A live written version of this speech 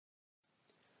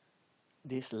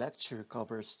This lecture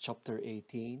covers Chapter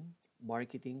 18,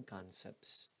 Marketing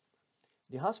Concepts.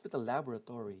 The hospital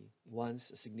laboratory,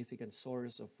 once a significant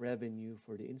source of revenue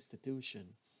for the institution,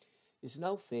 is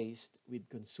now faced with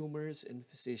consumers and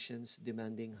physicians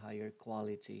demanding higher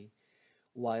quality,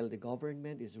 while the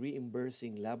government is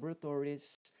reimbursing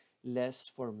laboratories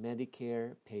less for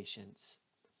Medicare patients.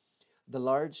 The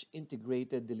large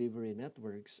integrated delivery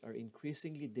networks are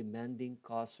increasingly demanding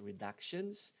cost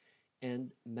reductions,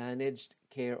 and managed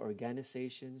care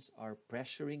organizations are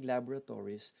pressuring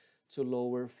laboratories to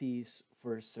lower fees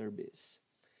for service.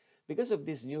 Because of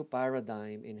this new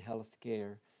paradigm in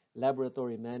healthcare,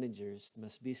 laboratory managers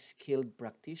must be skilled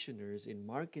practitioners in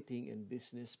marketing and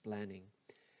business planning.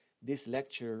 This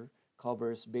lecture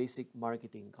covers basic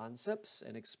marketing concepts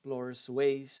and explores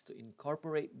ways to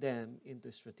incorporate them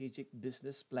into strategic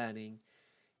business planning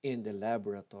in the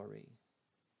laboratory.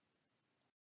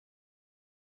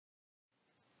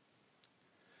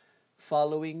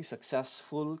 Following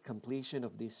successful completion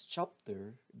of this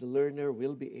chapter, the learner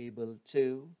will be able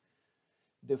to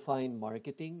define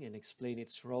marketing and explain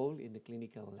its role in the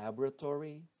clinical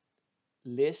laboratory,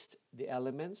 list the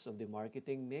elements of the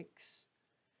marketing mix,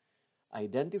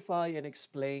 identify and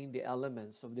explain the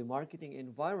elements of the marketing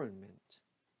environment,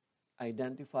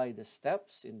 identify the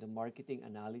steps in the marketing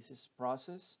analysis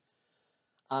process,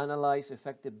 analyze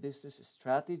effective business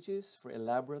strategies for a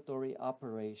laboratory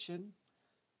operation,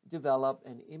 develop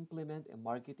and implement a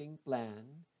marketing plan,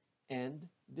 and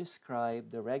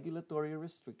describe the regulatory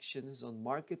restrictions on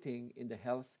marketing in the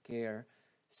healthcare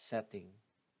setting.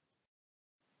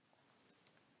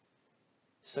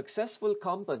 Successful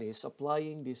companies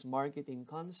applying this marketing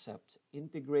concept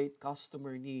integrate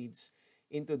customer needs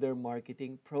into their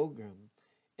marketing program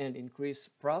and increase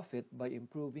profit by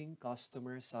improving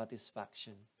customer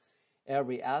satisfaction.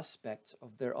 Every aspect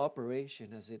of their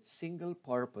operation has its single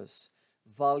purpose: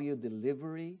 value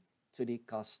delivery to the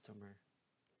customer.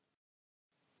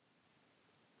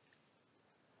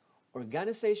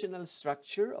 Organizational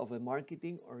structure of a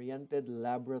marketing-oriented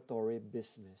laboratory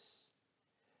business.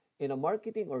 In a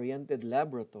marketing-oriented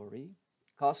laboratory,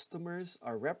 customers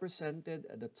are represented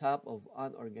at the top of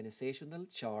an organizational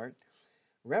chart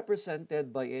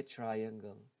represented by a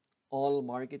triangle. All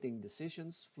marketing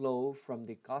decisions flow from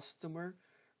the customer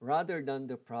rather than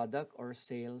the product or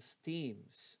sales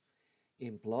teams.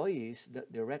 Employees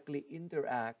that directly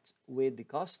interact with the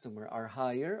customer are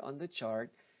higher on the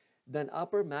chart than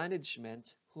upper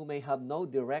management who may have no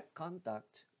direct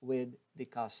contact with the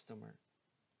customer.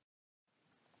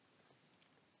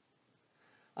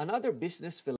 Another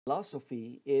business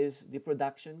philosophy is the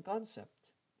production concept.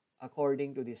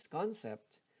 According to this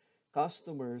concept,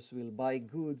 customers will buy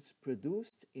goods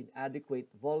produced in adequate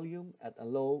volume at a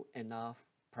low enough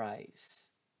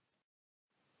price.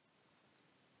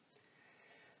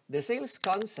 The sales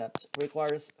concept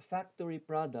requires factory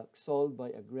products sold by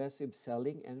aggressive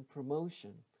selling and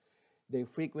promotion. They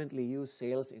frequently use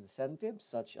sales incentives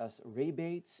such as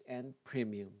rebates and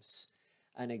premiums.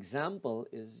 An example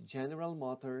is General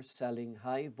Motors selling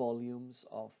high volumes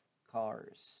of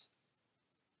cars.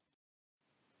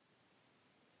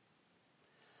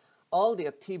 All the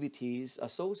activities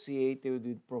associated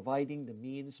with providing the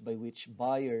means by which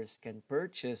buyers can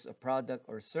purchase a product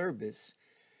or service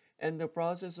and the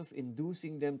process of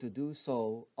inducing them to do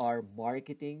so are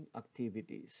marketing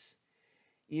activities.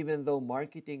 Even though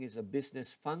marketing is a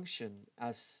business function,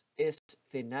 as is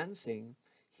financing,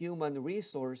 human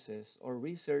resources, or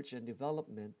research and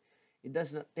development, it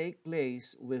does not take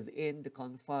place within the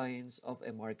confines of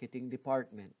a marketing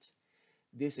department.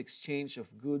 This exchange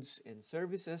of goods and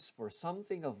services for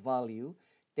something of value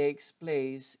takes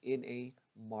place in a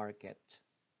market.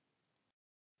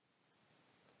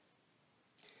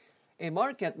 A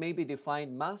market may be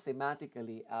defined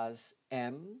mathematically as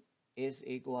M is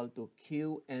equal to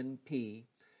QNP,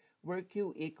 where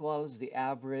Q equals the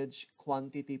average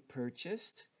quantity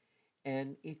purchased,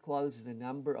 N equals the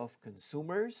number of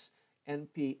consumers,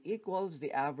 and P equals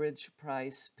the average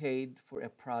price paid for a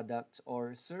product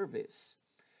or service.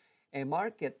 A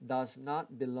market does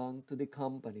not belong to the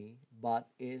company but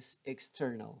is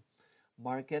external.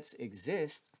 Markets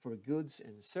exist for goods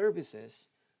and services,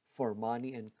 for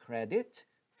money and credit,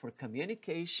 for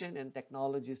communication and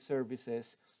technology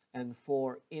services, and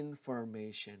for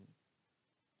information.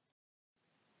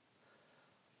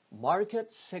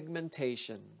 Market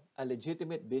segmentation, a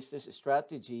legitimate business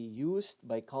strategy used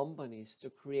by companies to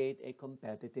create a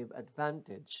competitive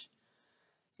advantage.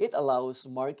 It allows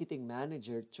marketing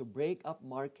managers to break up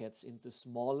markets into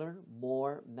smaller,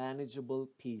 more manageable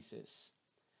pieces.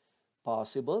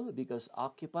 Possible because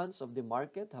occupants of the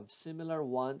market have similar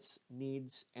wants,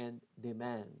 needs, and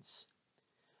demands.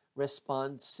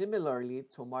 Respond similarly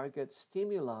to market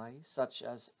stimuli such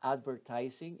as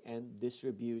advertising and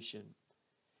distribution.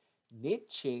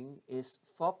 Niching is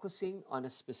focusing on a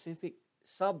specific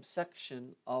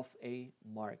subsection of a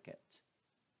market.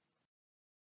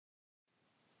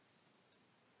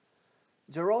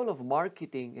 The role of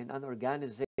marketing in an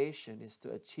organization is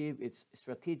to achieve its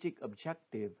strategic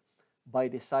objective by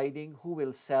deciding who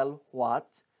will sell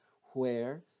what,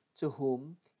 where, to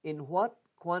whom, in what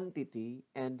quantity,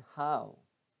 and how.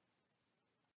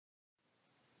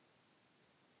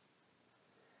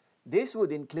 This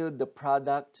would include the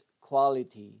product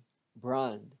quality,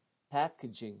 brand,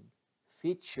 packaging,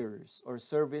 features, or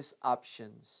service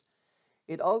options.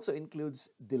 It also includes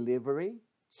delivery,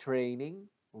 training,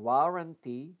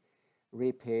 warranty,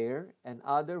 repair, and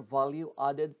other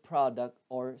value-added product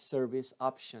or service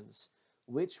options,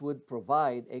 which would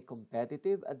provide a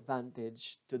competitive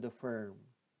advantage to the firm.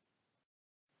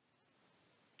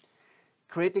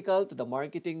 Critical to the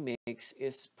marketing mix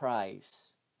is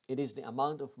price. It is the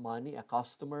amount of money a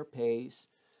customer pays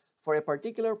for a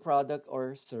particular product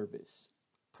or service.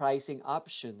 Pricing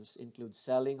options include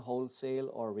selling wholesale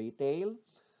or retail,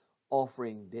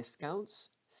 offering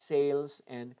discounts, sales,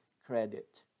 and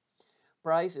credit.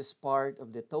 Price is part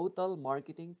of the total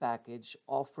marketing package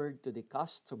offered to the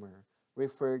customer,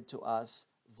 referred to as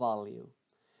value.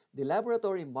 The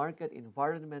laboratory market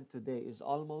environment today is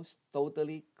almost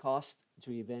totally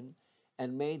cost-driven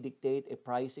and may dictate a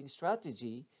pricing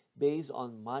strategy based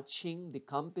on matching the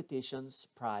competition's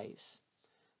price.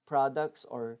 Products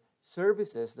or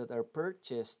services that are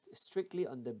purchased strictly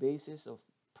on the basis of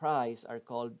price are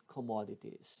called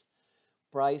commodities.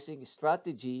 Pricing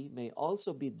strategy may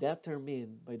also be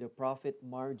determined by the profit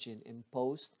margin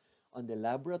imposed on the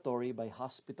laboratory by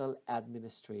hospital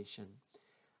administration.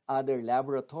 Other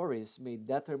laboratories may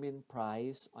determine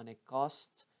price on a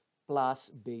cost-plus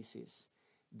basis.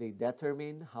 They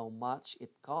determine how much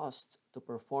it costs to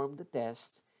perform the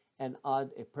test and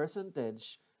add a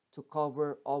percentage to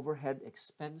cover overhead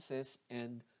expenses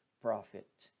and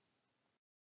profit.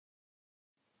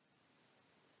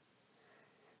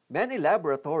 Many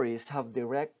laboratories have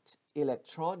direct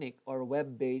electronic or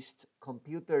web-based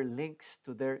computer links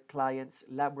to their clients'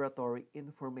 laboratory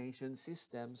information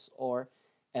systems or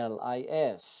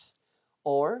LIS,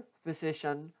 or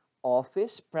physician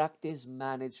office practice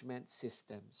management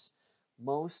systems.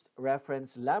 Most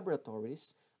reference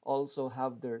laboratories also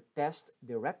have their test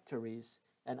directories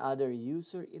and other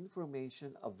user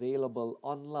information available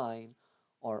online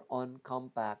or on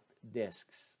compact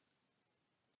discs.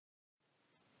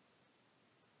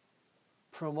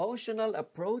 Promotional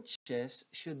approaches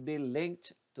should be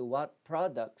linked to what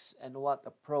products and what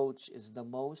approach is the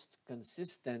most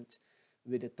consistent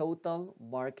with the total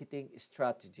marketing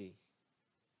strategy.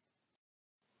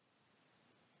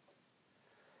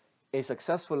 A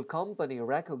successful company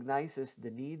recognizes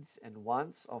the needs and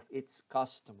wants of its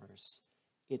customers.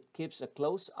 It keeps a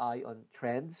close eye on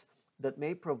trends that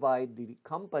may provide the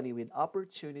company with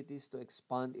opportunities to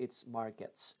expand its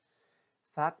markets.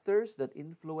 Factors that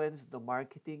influence the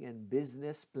marketing and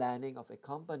business planning of a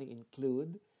company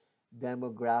include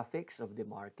demographics of the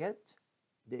market,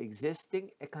 the existing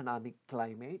economic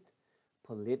climate,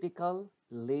 political,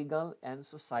 legal, and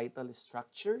societal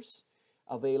structures,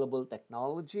 available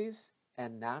technologies,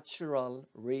 and natural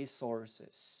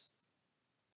resources.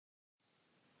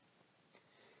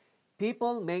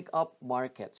 People make up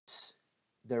markets.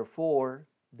 Therefore,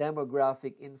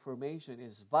 demographic information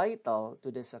is vital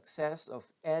to the success of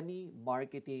any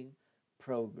marketing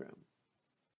program.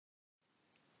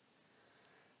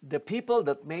 The people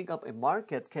that make up a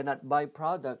market cannot buy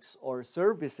products or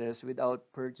services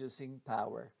without purchasing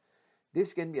power.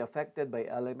 This can be affected by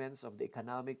elements of the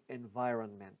economic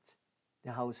environment,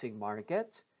 the housing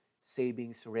market,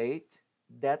 savings rate,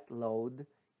 debt load,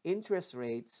 interest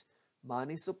rates,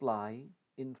 money supply,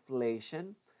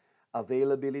 inflation,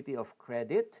 availability of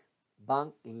credit,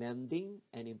 bank lending,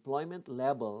 and employment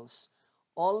levels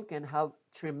all can have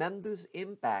tremendous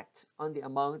impact on the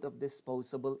amount of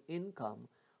disposable income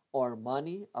or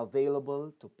money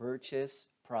available to purchase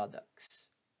products.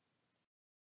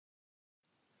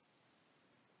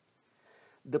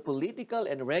 The political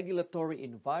and regulatory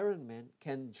environment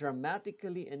can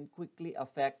dramatically and quickly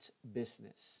affect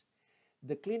business.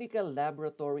 The Clinical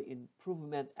Laboratory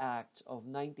Improvement Act of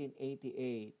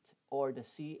 1988, or the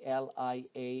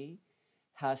CLIA,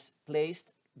 has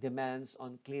placed demands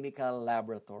on clinical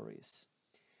laboratories.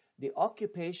 The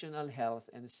Occupational Health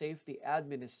and Safety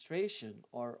Administration,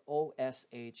 or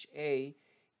OSHA,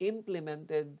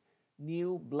 implemented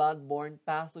new blood-borne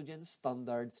pathogen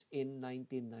standards in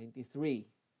 1993.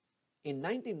 In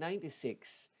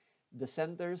 1996, the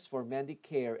Centers for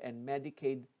Medicare and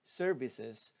Medicaid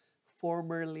Services,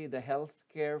 formerly the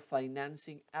Healthcare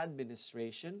Financing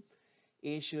Administration,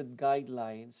 issued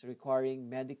guidelines requiring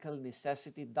medical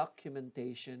necessity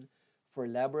documentation for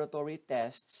laboratory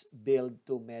tests billed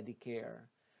to Medicare.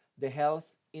 The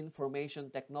Health Information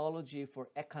Technology for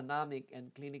Economic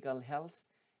and Clinical Health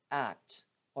Act,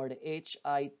 or the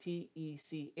HITECH,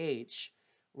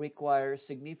 requires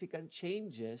significant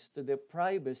changes to the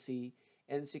privacy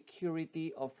and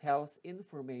security of health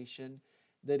information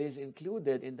that is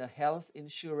included in the Health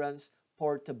Insurance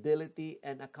Portability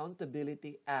and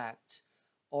Accountability Act,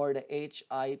 or the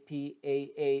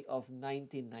HIPAA of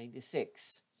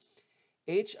 1996.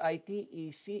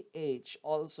 HITECH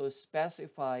also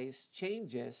specifies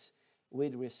changes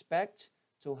with respect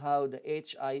to how the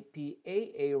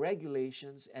HIPAA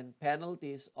regulations and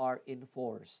penalties are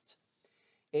enforced.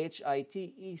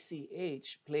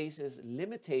 HITECH places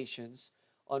limitations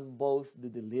on both the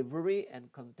delivery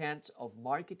and content of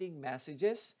marketing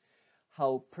messages,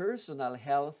 how personal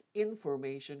health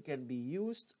information can be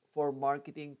used for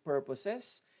marketing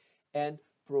purposes, and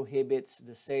prohibits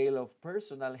the sale of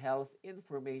personal health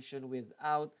information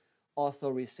without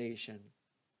authorization.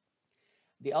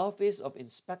 The Office of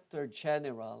Inspector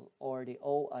General, or the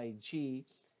OIG,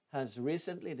 has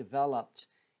recently developed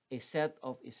a set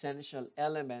of essential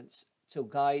elements to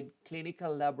guide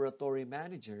clinical laboratory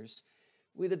managers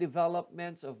with the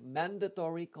development of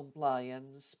mandatory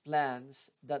compliance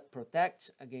plans that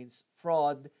protect against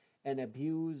fraud and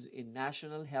abuse in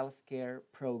national healthcare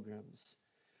programs.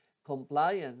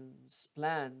 Compliance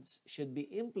plans should be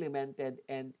implemented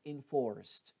and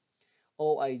enforced.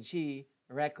 OIG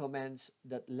recommends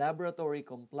that laboratory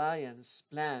compliance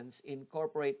plans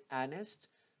incorporate honest,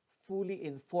 fully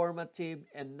informative,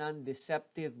 and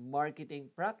non-deceptive marketing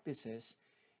practices,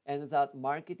 and that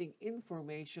marketing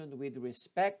information with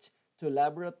respect to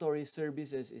laboratory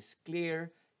services is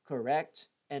clear, correct,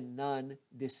 and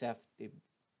non-deceptive.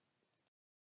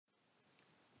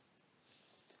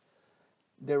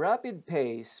 The rapid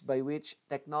pace by which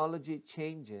technology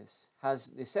changes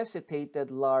has necessitated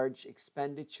large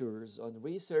expenditures on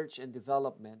research and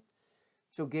development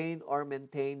to gain or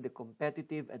maintain the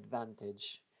competitive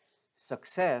advantage.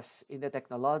 Success in the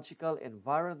technological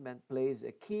environment plays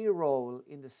a key role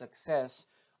in the success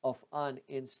of an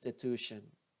institution.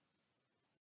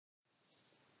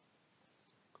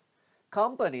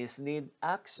 Companies need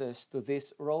access to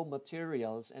these raw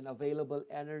materials and available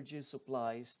energy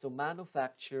supplies to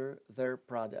manufacture their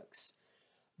products.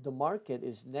 The market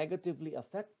is negatively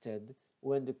affected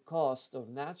when the cost of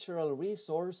natural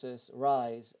resources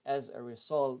rise as a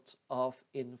result of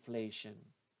inflation.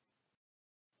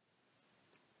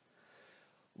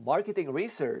 Marketing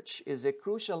research is a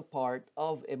crucial part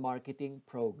of a marketing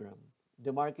program.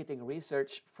 The marketing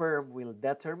research firm will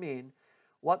determine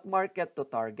what market to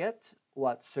target,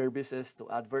 what services to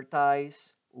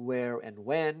advertise, where and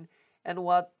when, and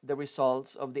what the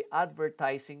results of the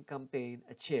advertising campaign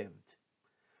achieved.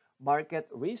 Market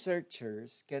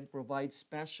researchers can provide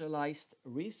specialized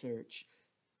research,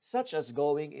 such as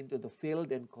going into the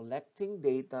field and collecting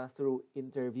data through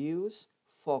interviews,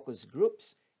 focus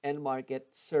groups, and market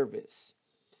service.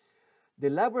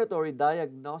 The laboratory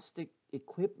diagnostic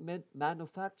equipment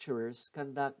manufacturers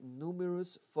conduct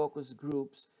numerous focus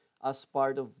groups as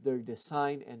part of their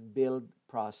design and build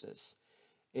process.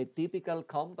 A typical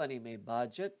company may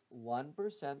budget 1%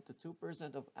 to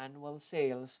 2% of annual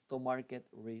sales to market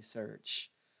research.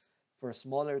 For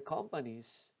smaller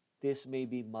companies, this may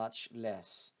be much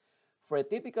less. For a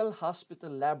typical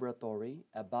hospital laboratory,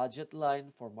 a budget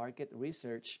line for market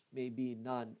research may be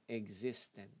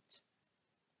non-existent.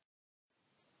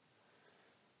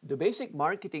 The basic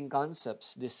marketing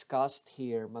concepts discussed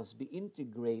here must be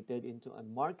integrated into a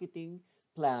marketing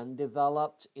plan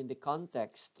developed in the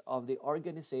context of the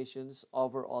organization's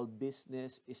overall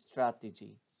business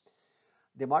strategy.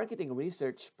 The marketing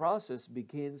research process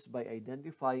begins by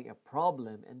identifying a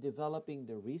problem and developing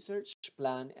the research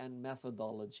plan and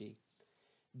methodology.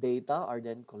 Data are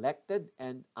then collected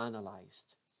and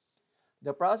analyzed.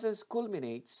 The process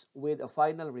culminates with a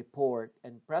final report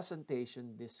and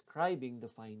presentation describing the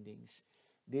findings.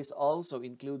 This also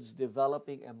includes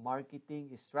developing a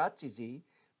marketing strategy,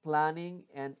 planning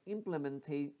and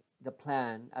implementing the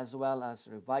plan, as well as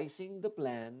revising the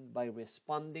plan by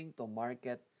responding to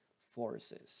market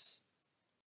forces.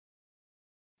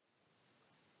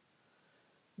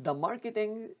 The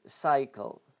marketing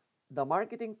cycle. The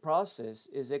marketing process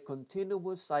is a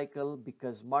continuous cycle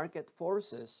because market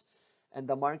forces and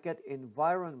the market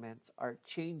environments are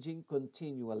changing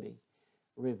continually.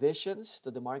 Revisions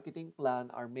to the marketing plan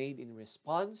are made in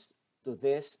response to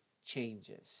these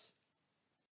changes.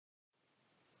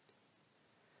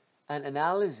 An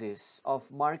analysis of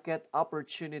market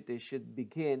opportunity should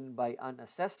begin by an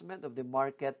assessment of the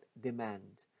market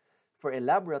demand. For a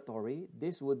laboratory,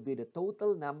 this would be the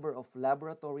total number of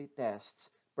laboratory tests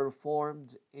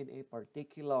performed in a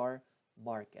particular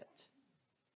market.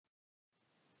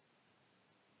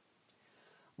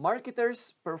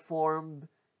 Marketers perform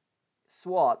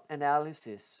SWOT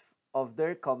analysis of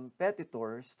their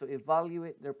competitors to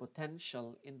evaluate their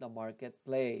potential in the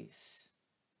marketplace.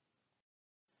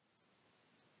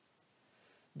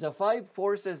 The Five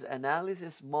Forces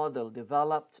Analysis Model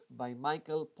developed by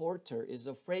Michael Porter is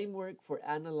a framework for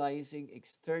analyzing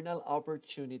external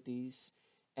opportunities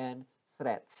and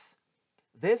threats.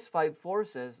 These five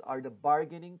forces are the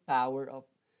bargaining power of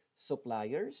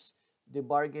suppliers, the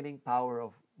bargaining power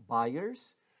of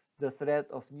buyers, the threat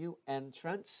of new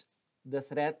entrants, the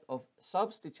threat of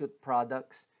substitute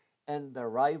products, and the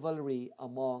rivalry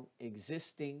among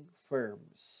existing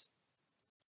firms.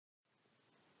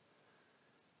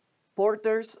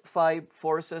 Porter's Five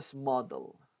Forces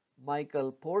Model.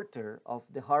 Michael Porter of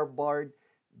the Harvard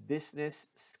Business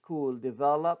School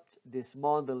developed this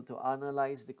model to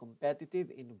analyze the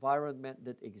competitive environment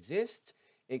that exists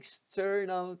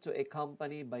external to a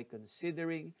company by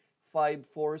considering five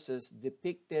forces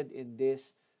depicted in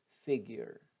this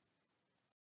figure.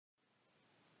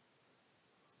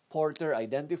 Porter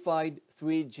identified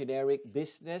three generic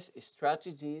business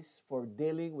strategies for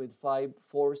dealing with five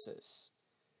forces: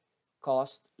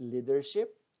 cost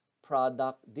leadership,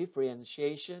 product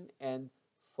differentiation, and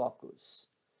focus.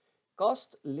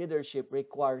 Cost leadership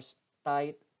requires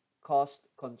tight cost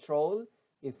control,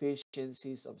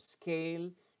 efficiencies of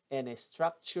scale, and a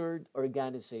structured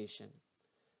organization.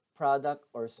 Product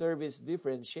or service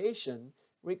differentiation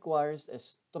requires a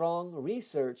strong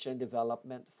research and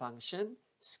development function,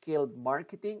 skilled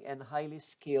marketing, and highly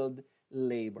skilled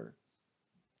labor.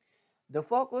 The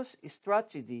focus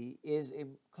strategy is a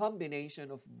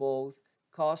combination of both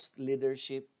cost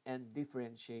leadership and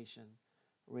differentiation.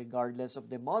 Regardless of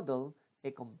the model,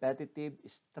 a competitive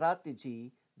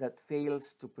strategy that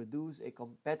fails to produce a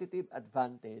competitive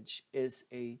advantage is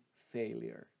a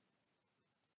failure.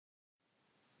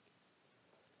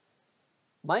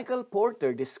 Michael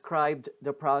Porter described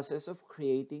the process of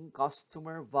creating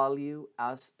customer value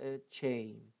as a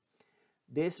chain.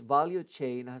 This value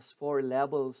chain has four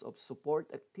levels of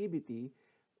support activity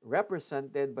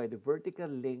represented by the vertical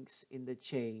links in the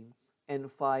chain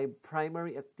and five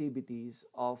primary activities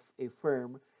of a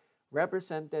firm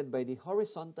represented by the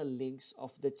horizontal links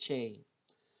of the chain.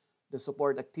 The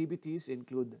support activities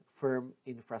include firm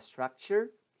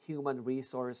infrastructure, human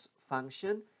resource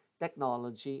function,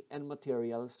 technology, and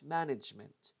materials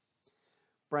management.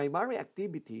 Primary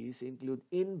activities include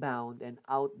inbound and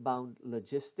outbound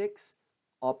logistics,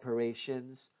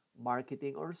 operations,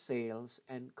 marketing or sales,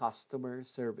 and customer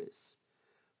service.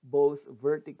 Both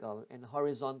vertical and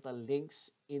horizontal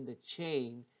links in the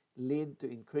chain lead to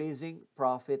increasing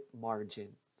profit margin.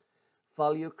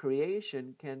 Value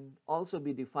creation can also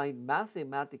be defined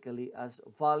mathematically as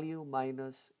value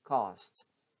minus cost.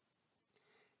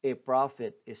 A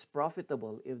profit is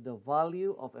profitable if the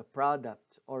value of a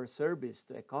product or service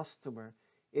to a customer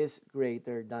is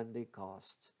greater than the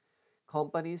cost.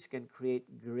 Companies can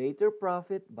create greater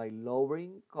profit by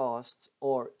lowering costs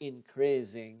or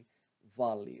increasing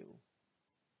value.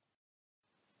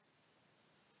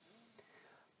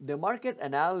 The market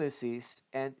analysis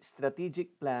and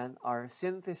strategic plan are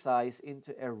synthesized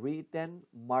into a written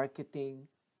marketing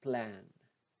plan.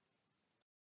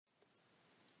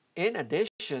 In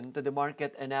addition to the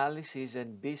market analysis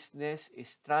and business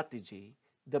strategy,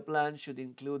 the plan should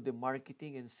include the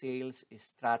marketing and sales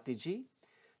strategy,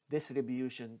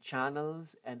 distribution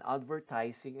channels, and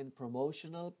advertising and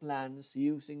promotional plans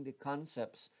using the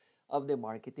concepts of the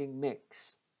marketing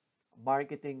mix.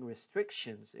 Marketing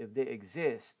restrictions, if they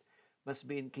exist, must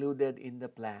be included in the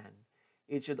plan.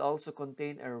 It should also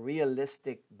contain a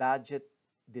realistic budget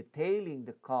detailing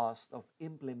the cost of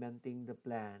implementing the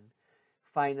plan.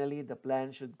 Finally, the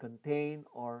plan should contain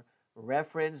or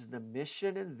reference the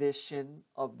mission and vision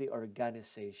of the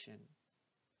organization.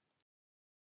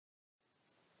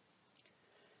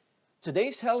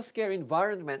 Today's healthcare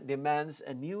environment demands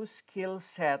a new skill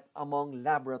set among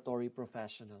laboratory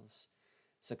professionals.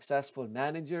 Successful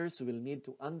managers will need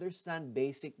to understand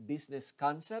basic business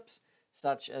concepts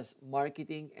such as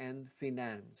marketing and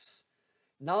finance.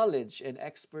 Knowledge and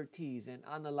expertise in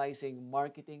analyzing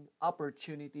marketing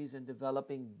opportunities and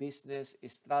developing business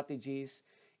strategies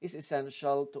is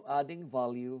essential to adding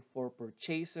value for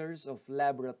purchasers of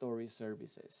laboratory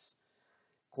services.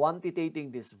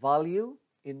 Quantitating this value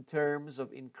in terms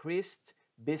of increased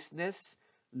business,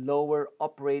 lower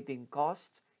operating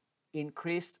costs,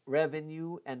 increased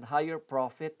revenue, and higher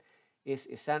profit is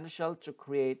essential to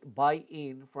create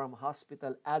buy-in from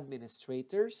hospital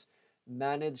administrators,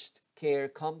 managed care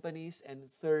companies, and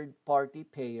third-party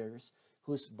payers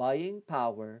whose buying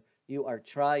power you are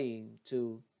trying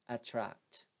to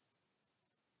attract.